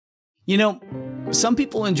You know, some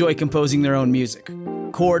people enjoy composing their own music,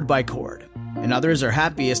 chord by chord, and others are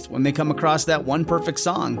happiest when they come across that one perfect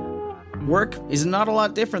song. Work is not a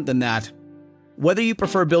lot different than that. Whether you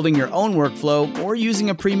prefer building your own workflow or using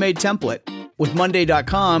a pre-made template, with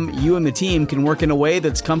Monday.com, you and the team can work in a way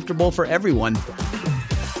that's comfortable for everyone.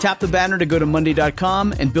 Tap the banner to go to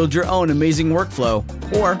Monday.com and build your own amazing workflow,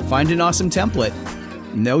 or find an awesome template.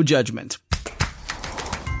 No judgment.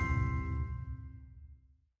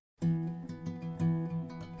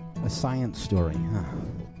 A science story, huh?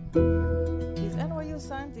 These NYU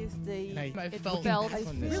scientists, they felt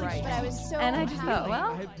right. I was so And I just thought,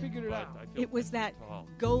 well, I had figured it out. It was that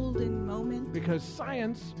golden moment. Because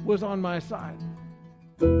science was on my side.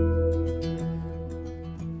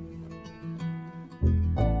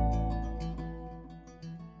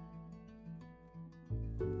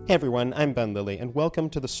 Hey everyone, I'm Ben Lilly, and welcome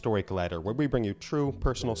to the Story Collider, where we bring you true,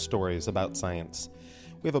 personal stories about science.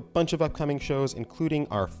 We have a bunch of upcoming shows, including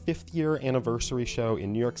our 5th year anniversary show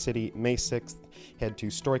in New York City, May 6th. Head to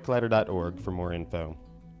storycollider.org for more info.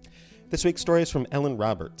 This week's story is from Elin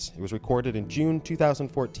Roberts. It was recorded in June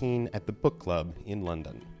 2014 at the Book Club in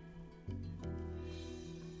London.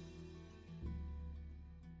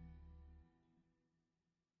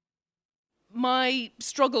 My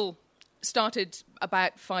struggle started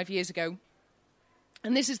about 5 years ago,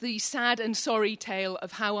 and this is the sad and sorry tale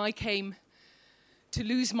of how I came to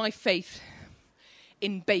lose my faith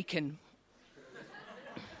in bacon.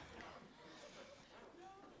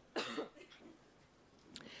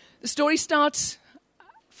 The story starts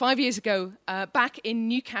 5 years ago, back in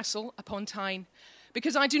Newcastle upon Tyne,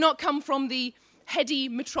 because I do not come from the heady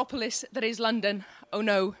metropolis that is London. Oh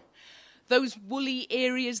no, those woolly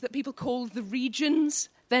areas that people call the regions,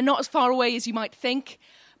 they're not as far away as you might think,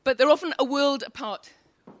 but they're often a world apart.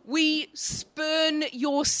 We spurn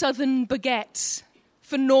your southern baguettes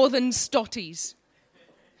for northern stotties.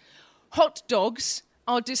 Hot dogs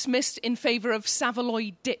are dismissed in favour of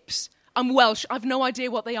Savoy dips. I'm Welsh, I've no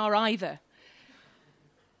idea what they are either.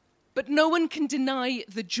 But no one can deny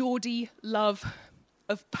the Geordie love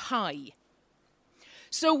of pie.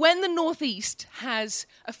 So when the North East has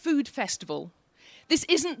a food festival, this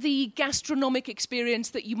isn't the gastronomic experience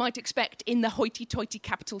that you might expect in the hoity-toity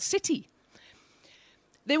capital city.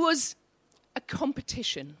 There was a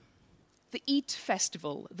competition. The Eat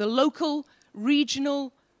Festival, the local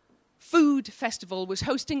regional food festival, was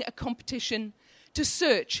hosting a competition to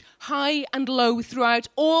search high and low throughout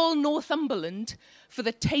all Northumberland for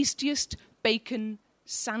the tastiest bacon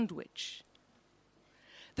sandwich.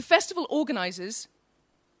 The festival organisers,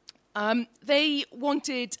 they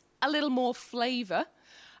wanted a little more flavour,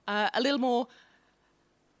 a little more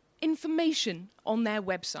information on their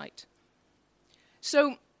website.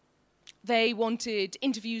 So they wanted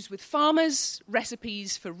interviews with farmers,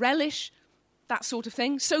 recipes for relish, that sort of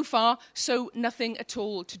thing. So far, nothing at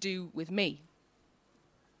all to do with me.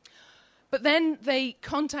 But then they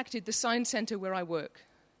contacted the science centre where I work,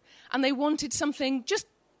 and they wanted something just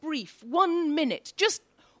brief, 1 minute, just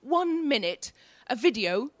 1 minute, a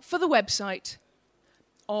video for the website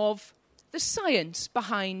of the science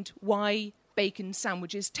behind why bacon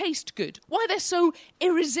sandwiches taste good, why they're so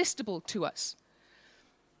irresistible to us.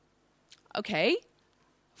 Okay,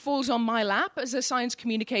 falls on my lap as a science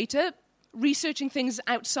communicator. Researching things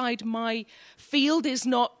outside my field is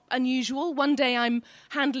not unusual. One day I'm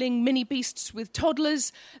handling mini beasts with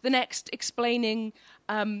toddlers, the next explaining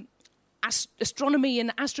astronomy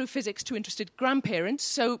and astrophysics to interested grandparents.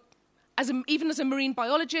 So even as a marine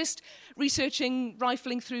biologist, researching,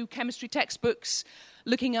 rifling through chemistry textbooks,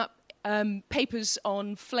 looking up papers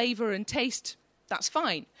on flavour and taste, that's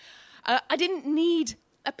fine. I didn't need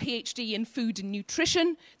a PhD in food and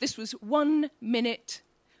nutrition. This was 1 minute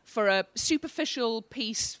for a superficial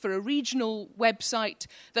piece for a regional website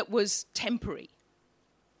that was temporary.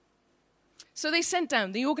 So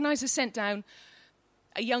the organisers sent down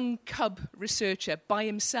a young cub researcher by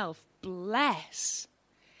himself. Bless.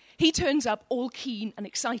 He turns up all keen and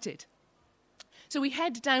excited. So we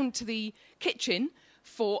head down to the kitchen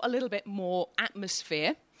for a little bit more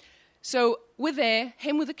atmosphere. So we're there,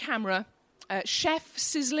 him with a camera, chef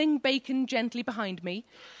sizzling bacon gently behind me,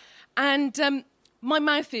 and my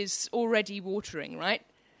mouth is already watering, right?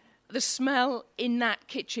 The smell in that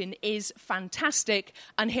kitchen is fantastic,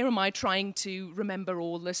 and here am I trying to remember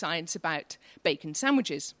all the science about bacon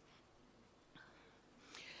sandwiches.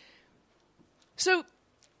 So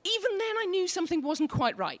even then I knew something wasn't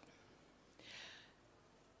quite right.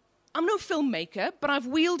 I'm no filmmaker, but I've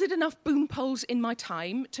wielded enough boom poles in my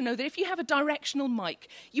time to know that if you have a directional mic,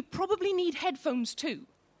 you probably need headphones too,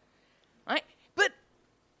 right? But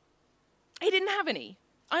he didn't have any.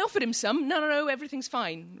 I offered him some. No, everything's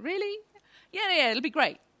fine. Really? Yeah, it'll be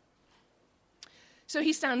great. So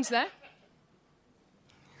he stands there.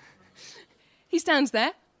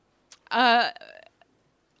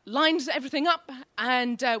 Lines everything up,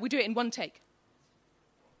 and we do it in one take.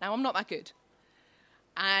 Now, I'm not that good.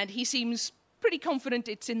 And he seems pretty confident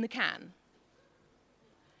it's in the can.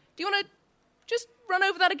 Do you want to just run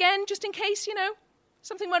over that again, just in case,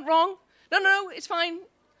 something went wrong? No, it's fine.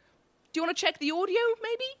 Do you want to check the audio,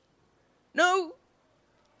 maybe? No.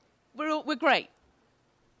 We're great.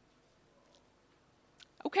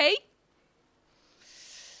 Okay.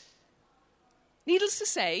 Needless to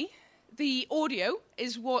say, the audio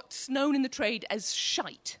is what's known in the trade as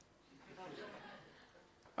shite.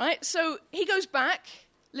 Right? So he goes back,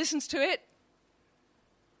 listens to it.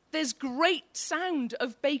 There's great sound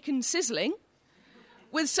of bacon sizzling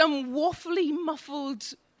with some waffly,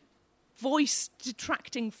 muffled voice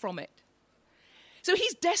detracting from it. So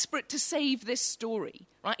he's desperate to save this story,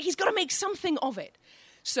 right? He's got to make something of it.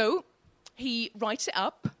 So he writes it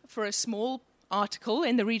up for a small article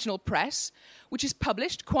in the regional press, which is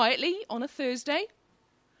published quietly on a Thursday.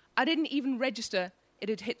 I didn't even register it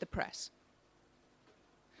had hit the press.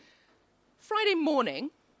 Friday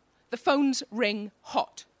morning, the phones ring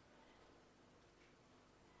hot.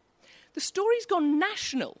 The story's gone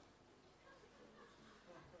national.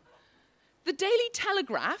 The Daily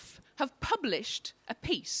Telegraph have published a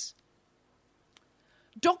piece.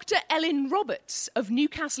 Dr. Elin Roberts of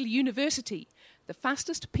Newcastle University, the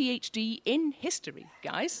fastest PhD in history,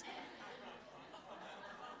 guys.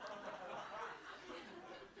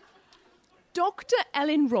 Dr.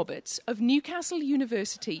 Elin Roberts of Newcastle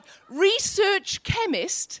University, research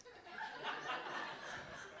chemist,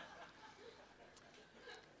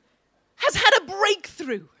 has had a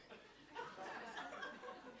breakthrough.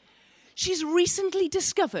 She's recently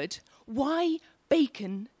discovered why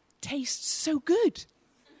bacon tastes so good.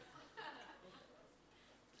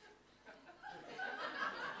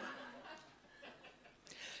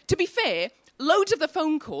 To be fair, loads of the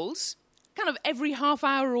phone calls, kind of every half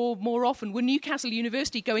hour or more often, were Newcastle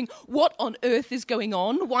University going, what on earth is going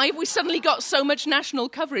on? Why have we suddenly got so much national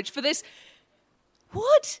coverage for this?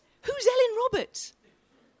 What? Who's Elin Roberts?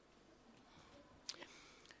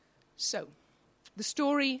 So, the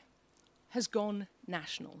story has gone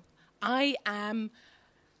national. I am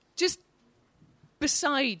just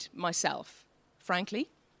beside myself, frankly.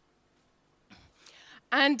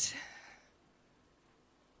 And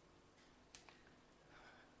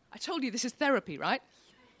I told you this is therapy, right?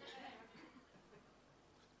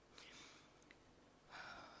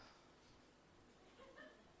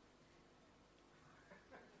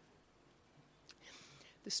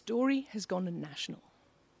 The story has gone national.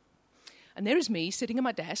 And there is me sitting at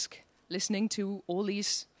my desk, listening to all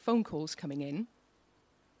these phone calls coming in,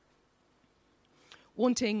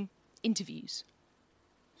 wanting interviews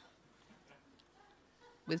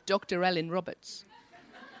with Dr. Elin Roberts.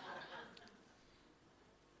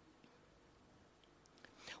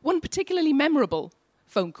 One particularly memorable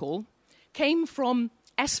phone call came from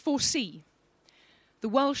S4C, the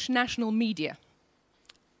Welsh national media.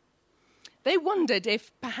 They wondered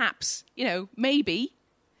if perhaps, maybe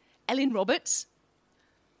Elin Roberts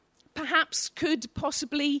perhaps could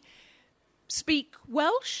possibly speak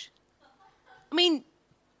Welsh. I mean,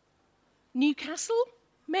 Newcastle,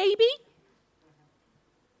 maybe?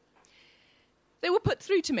 They were put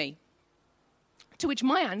through to me, to which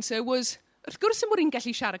my answer was, wrth gwrs yn bod ni'n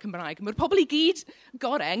gallu siarad Cymraeg, mae'r pobl I gyd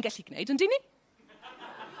gorau yn gallu gwneud, yndyn ni?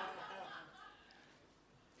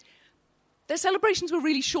 Their celebrations were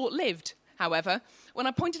really short-lived, however, when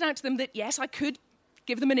I pointed out to them that, yes, I could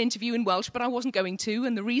give them an interview in Welsh, but I wasn't going to,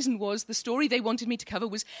 and the reason was the story they wanted me to cover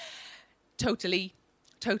was totally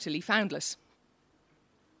foundless.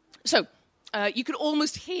 So, you could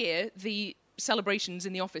almost hear the celebrations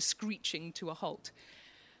in the office screeching to a halt.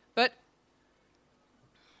 But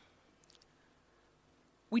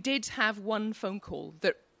we did have one phone call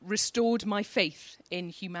that restored my faith in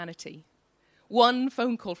humanity. One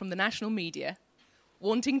phone call from the national media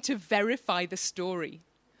wanting to verify the story.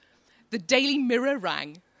 The Daily Mirror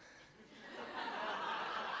rang.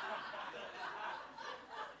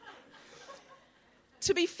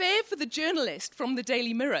 To be fair for the journalist from the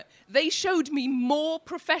Daily Mirror, they showed me more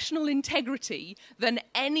professional integrity than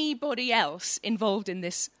anybody else involved in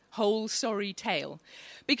this whole sorry tale.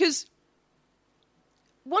 Because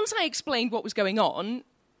once I explained what was going on,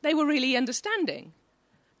 they were really understanding.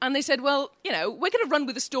 And they said, well, we're going to run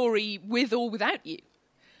with the story with or without you.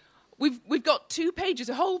 We've got 2 pages,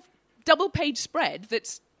 a whole double-page spread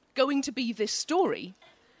that's going to be this story.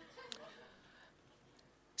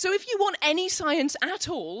 So if you want any science at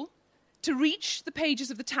all to reach the pages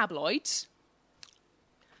of the tabloids,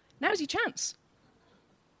 now's your chance.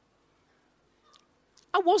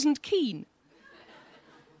 I wasn't keen.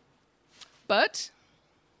 But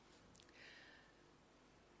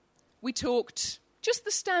we talked just the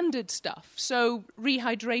standard stuff. So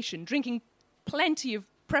rehydration, drinking plenty of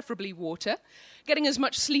preferably water, getting as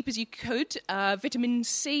much sleep as you could, vitamin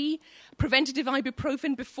C, preventative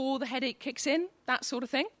ibuprofen before the headache kicks in, that sort of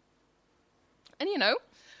thing. And, you know,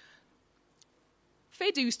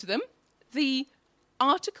 fair dues to them, the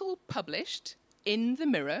article published in the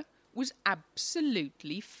Mirror was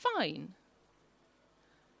absolutely fine.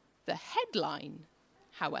 The headline,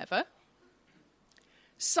 however,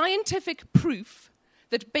 scientific proof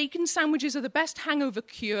that bacon sandwiches are the best hangover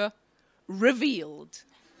cure revealed.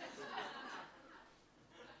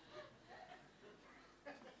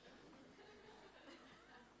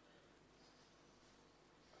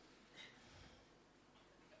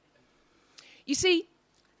 You see,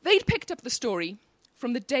 they'd picked up the story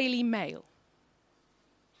from the Daily Mail.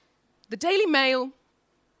 The Daily Mail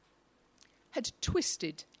had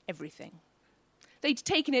twisted everything. They'd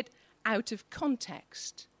taken it out of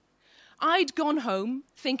context. I'd gone home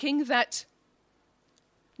thinking that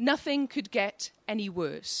nothing could get any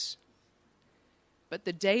worse. But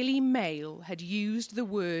the Daily Mail had used the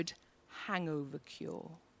word hangover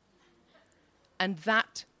cure. And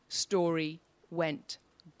that story went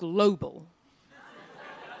global.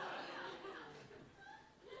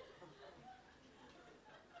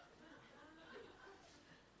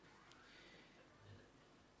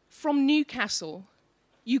 From Newcastle,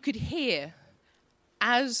 you could hear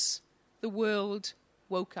as the world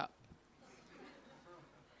woke up.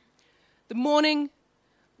 The morning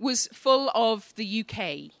was full of the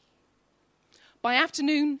UK. By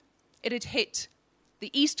afternoon, it had hit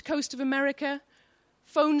the east coast of America,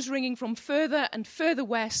 phones ringing from further and further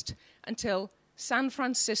west until San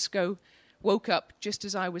Francisco woke up just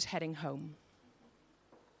as I was heading home.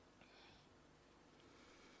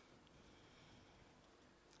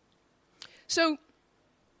 So,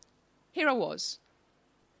 here I was.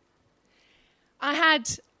 I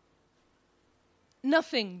had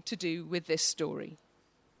nothing to do with this story.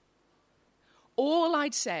 All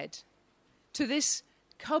I'd said to this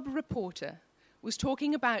cub reporter was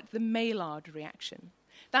talking about the Maillard reaction.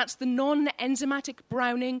 That's the non-enzymatic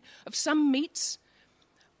browning of some meats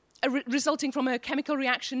resulting from a chemical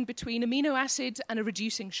reaction between amino acid and a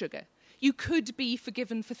reducing sugar. You could be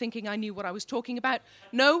forgiven for thinking I knew what I was talking about.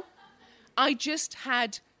 No. I just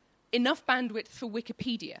had enough bandwidth for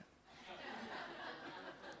Wikipedia.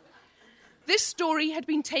 This story had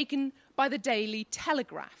been taken by the Daily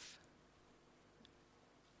Telegraph.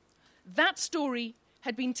 That story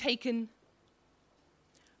had been taken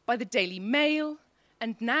by the Daily Mail,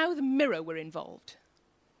 and now the Mirror were involved.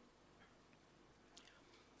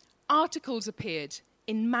 Articles appeared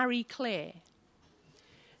in Marie Claire,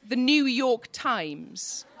 the New York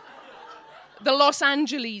Times, the Los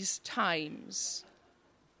Angeles Times.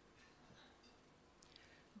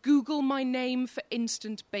 Google my name for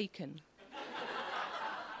instant bacon.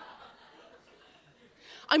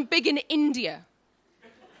 I'm big in India,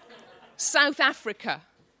 South Africa.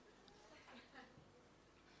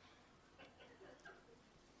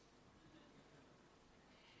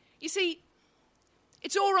 You see,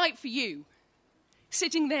 it's all right for you,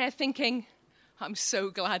 sitting there thinking, I'm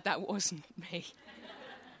so glad that wasn't me.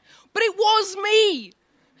 But it was me.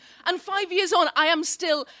 And 5 years on, I am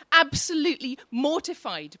still absolutely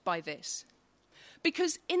mortified by this.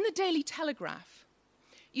 Because in the Daily Telegraph,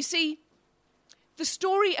 you see, the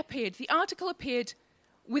story appeared, the article appeared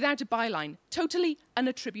without a byline, totally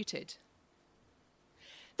unattributed.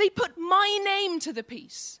 They put my name to the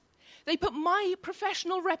piece. They put my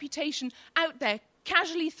professional reputation out there,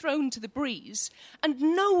 casually thrown to the breeze, and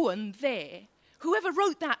no one there, whoever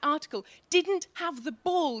wrote that article, didn't have the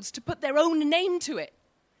balls to put their own name to it.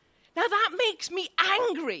 Now that makes me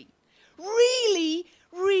angry, really,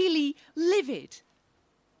 really livid.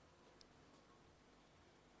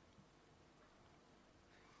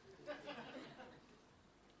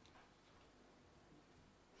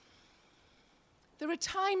 There are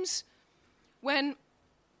times when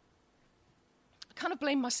I kind of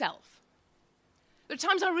blame myself. There are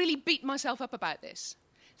times I really beat myself up about this,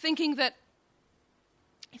 thinking that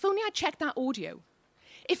if only I'd checked that audio.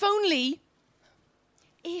 If only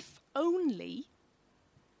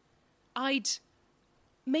I'd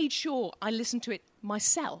made sure I listened to it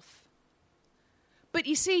myself. But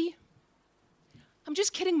you see, I'm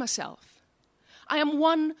just kidding myself. I am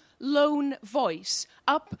one lone voice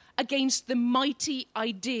up against the mighty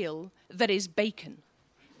ideal that is bacon.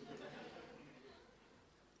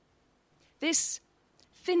 this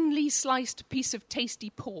thinly sliced piece of tasty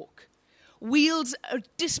pork wields a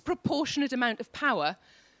disproportionate amount of power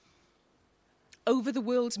over the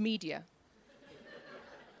world's media.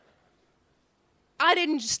 I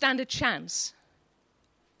didn't stand a chance,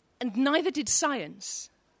 and neither did science.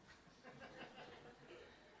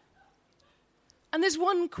 And there's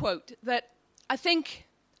one quote that I think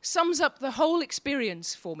sums up the whole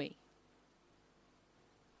experience for me.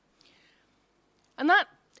 And that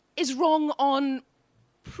is wrong on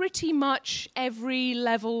pretty much every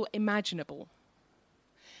level imaginable.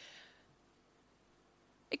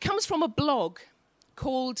 It comes from a blog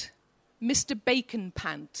called Mr. Bacon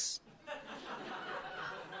Pants.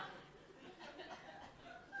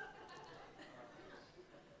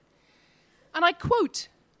 And I quote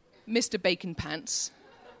Mr. Bacon Pants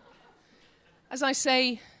as I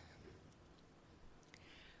say,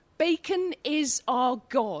 "Bacon is our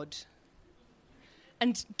God,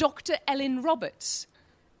 and Dr. Elin Roberts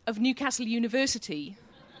of Newcastle University,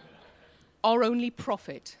 our only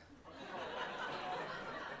prophet."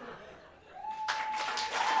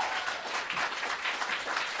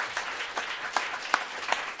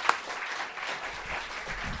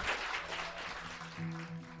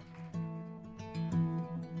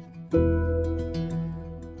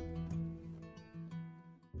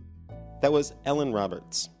 That was Elin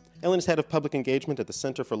Roberts. Elin is head of public engagement at the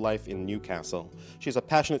Center for Life in Newcastle. She's a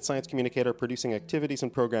passionate science communicator producing activities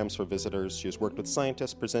and programs for visitors. She has worked with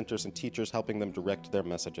scientists, presenters, and teachers, helping them direct their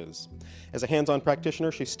messages. As a hands-on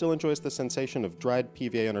practitioner, she still enjoys the sensation of dried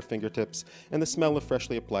PVA on her fingertips and the smell of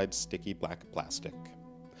freshly applied sticky black plastic.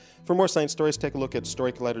 For more science stories, take a look at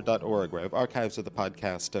storycollider.org, where I have archives of the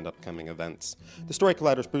podcast and upcoming events. The Story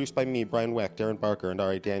Collider is produced by me, Brian Weck, Darren Barker, and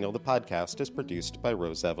R.A. Daniel. The podcast is produced by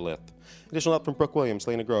Rose Evelith. Additional help from Brooke Williams,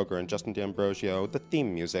 Lena Groger, and Justin D'Ambrosio. The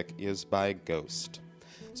theme music is by Ghost.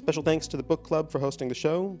 Special thanks to the Book Club for hosting the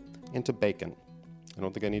show, and to Bacon. I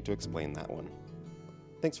don't think I need to explain that one.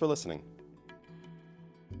 Thanks for listening.